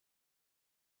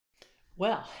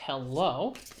Well,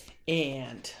 hello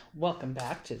and welcome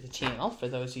back to the channel for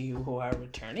those of you who are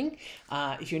returning.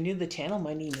 If you're new to the channel,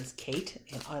 my name is Kate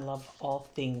and I love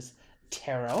all things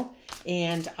tarot,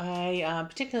 and I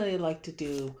particularly like to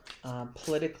do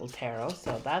political tarot,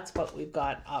 so that's what we've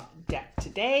got up deck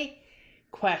today.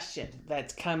 Question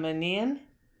that's coming in: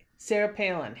 Sarah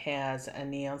Palin has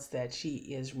announced that she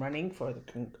is running for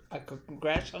a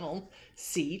congressional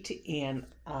seat in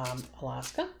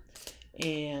Alaska.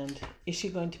 And is she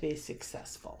going to be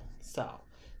successful? So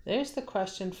there's the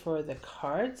question for the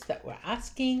cards that we're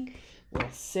asking. Will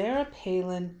Sarah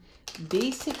Palin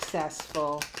be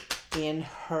successful in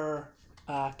her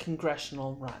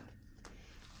congressional run?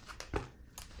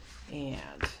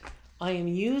 And I am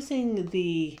using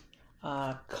the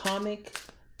comic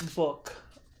book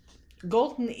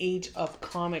Golden Age of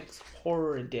Comics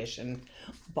Horror Edition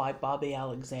by Bobby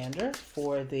Alexander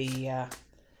for the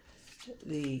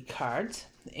cards,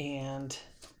 and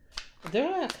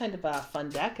they're kind of a fun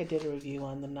deck. I did a review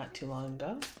on them not too long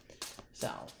ago, so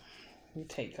you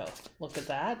take a look at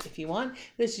that if you want.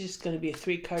 This is just going to be a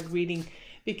 3-card reading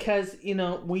because, you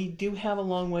know, we do have a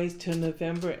long ways to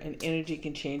November and energy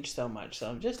can change so much. So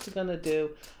I'm just going to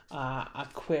do a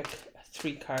quick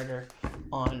 3-carder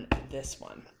on this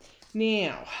one.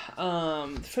 Now,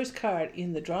 the first card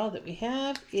in the draw that we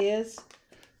have is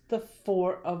the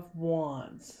Four of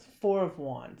Wands. Four of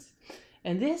Wands.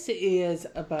 And this is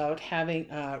about having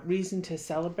a reason to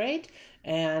celebrate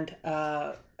and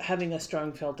having a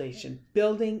strong foundation,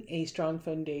 building a strong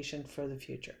foundation for the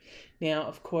future. Now,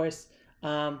 of course,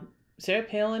 Sarah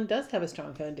Palin does have a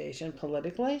strong foundation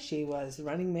politically. She was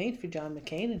running mate for John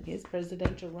McCain in his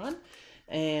presidential run.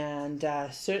 And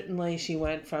certainly she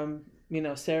went from, you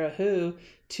know, Sarah Who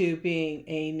to being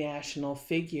a national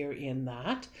figure in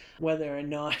that. Whether or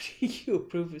not you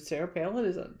approve of Sarah Palin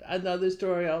is another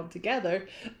story altogether,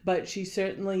 but she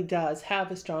certainly does have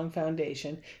a strong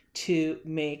foundation to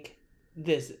make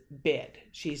this bid.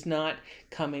 She's not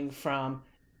coming from,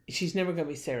 she's never going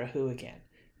to be Sarah Who again.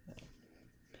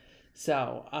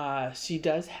 So she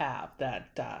does have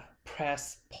that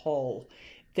press pull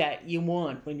that you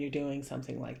want when you're doing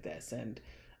something like this. And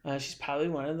she's probably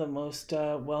one of the most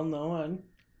well-known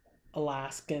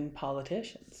Alaskan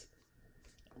politicians.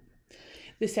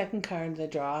 The second card in the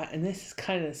draw, and this is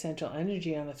kind of the central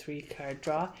energy on a 3-card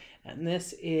draw, and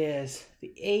this is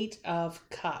the 8 of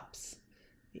Cups.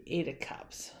 The 8 of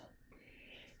Cups.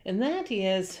 And that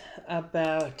is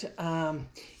about,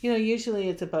 you know, usually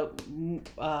it's about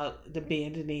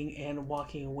abandoning and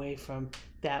walking away from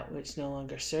that which no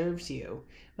longer serves you.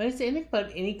 But it's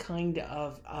about any kind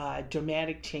of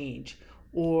dramatic change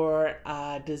or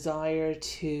desire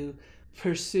to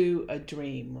pursue a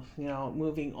dream, you know,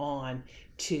 moving on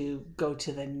to go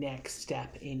to the next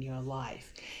step in your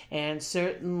life. And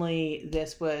certainly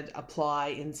this would apply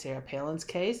in Sarah Palin's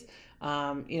case.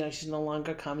 You know, she's no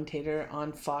longer a commentator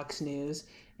on Fox News,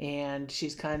 and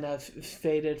she's kind of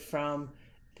faded from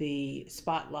the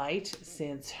spotlight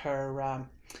since her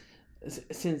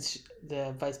since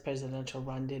the vice presidential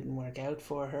run didn't work out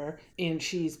for her. And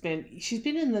she's been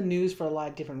in the news for a lot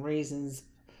of different reasons.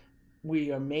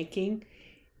 We are making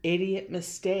idiot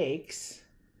mistakes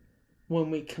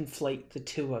when we conflate the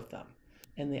two of them.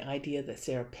 And the idea that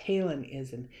Sarah Palin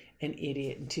is an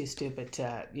idiot and too stupid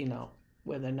to, you know,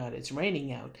 whether or not it's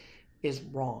raining out, is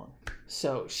wrong.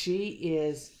 So she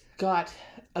is got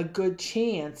a good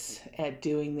chance at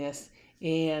doing this.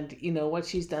 And, you know, what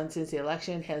she's done since the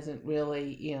election hasn't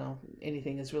really, you know,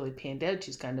 anything has really panned out.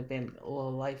 She's kind of been a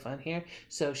little life on here.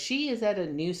 So she is at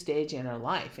a new stage in her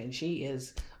life, and she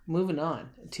is moving on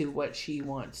to what she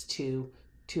wants to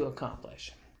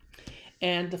accomplish.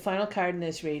 And the final card in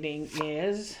this reading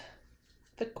is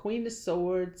the Queen of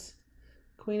Swords.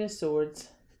 Queen of Swords.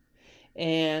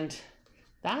 And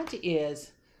that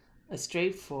is a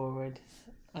straightforward,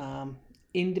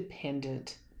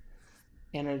 independent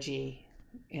energy,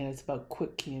 and it's about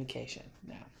quick communication.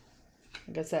 Now,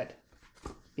 like I said,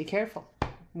 be careful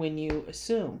when you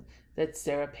assume that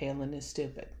Sarah Palin is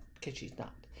stupid, because she's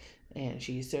not. And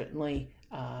she's certainly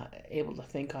able to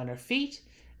think on her feet,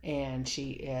 and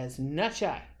she is not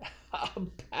shy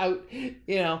about, you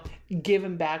know,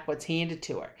 giving back what's handed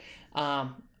to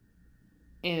her.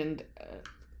 And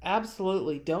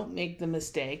absolutely don't make the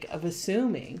mistake of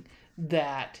assuming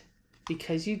that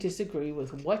because you disagree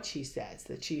with what she says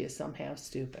that she is somehow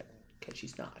stupid, because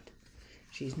she's not.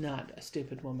 She's not a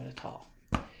stupid woman at all.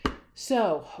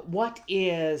 So what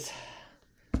is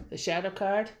the shadow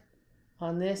card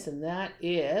on this? And that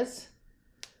is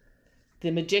the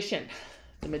Magician.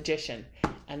 The Magician.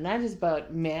 And that is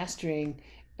about mastering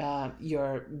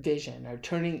your vision, or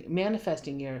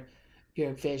manifesting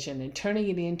your vision and turning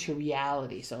it into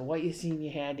reality. So what you see in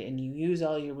your head, and you use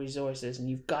all your resources, and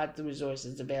you've got the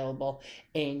resources available,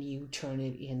 and you turn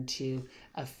it into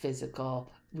a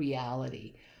physical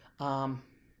reality.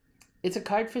 It's a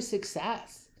card for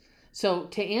success. So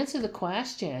to answer the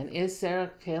question, is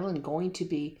Sarah Palin going to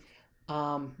be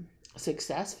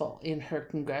successful in her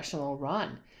congressional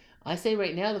run? I say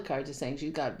right now the cards are saying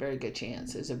she's got a very good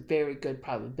chance. There's a very good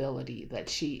probability that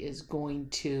she is going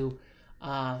to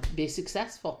be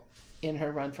successful in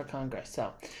her run for Congress.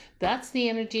 So that's the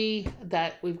energy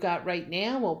that we've got right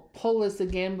now. We'll pull this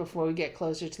again before we get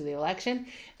closer to the election,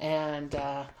 and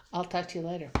I'll talk to you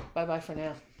later. Bye-bye for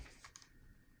now.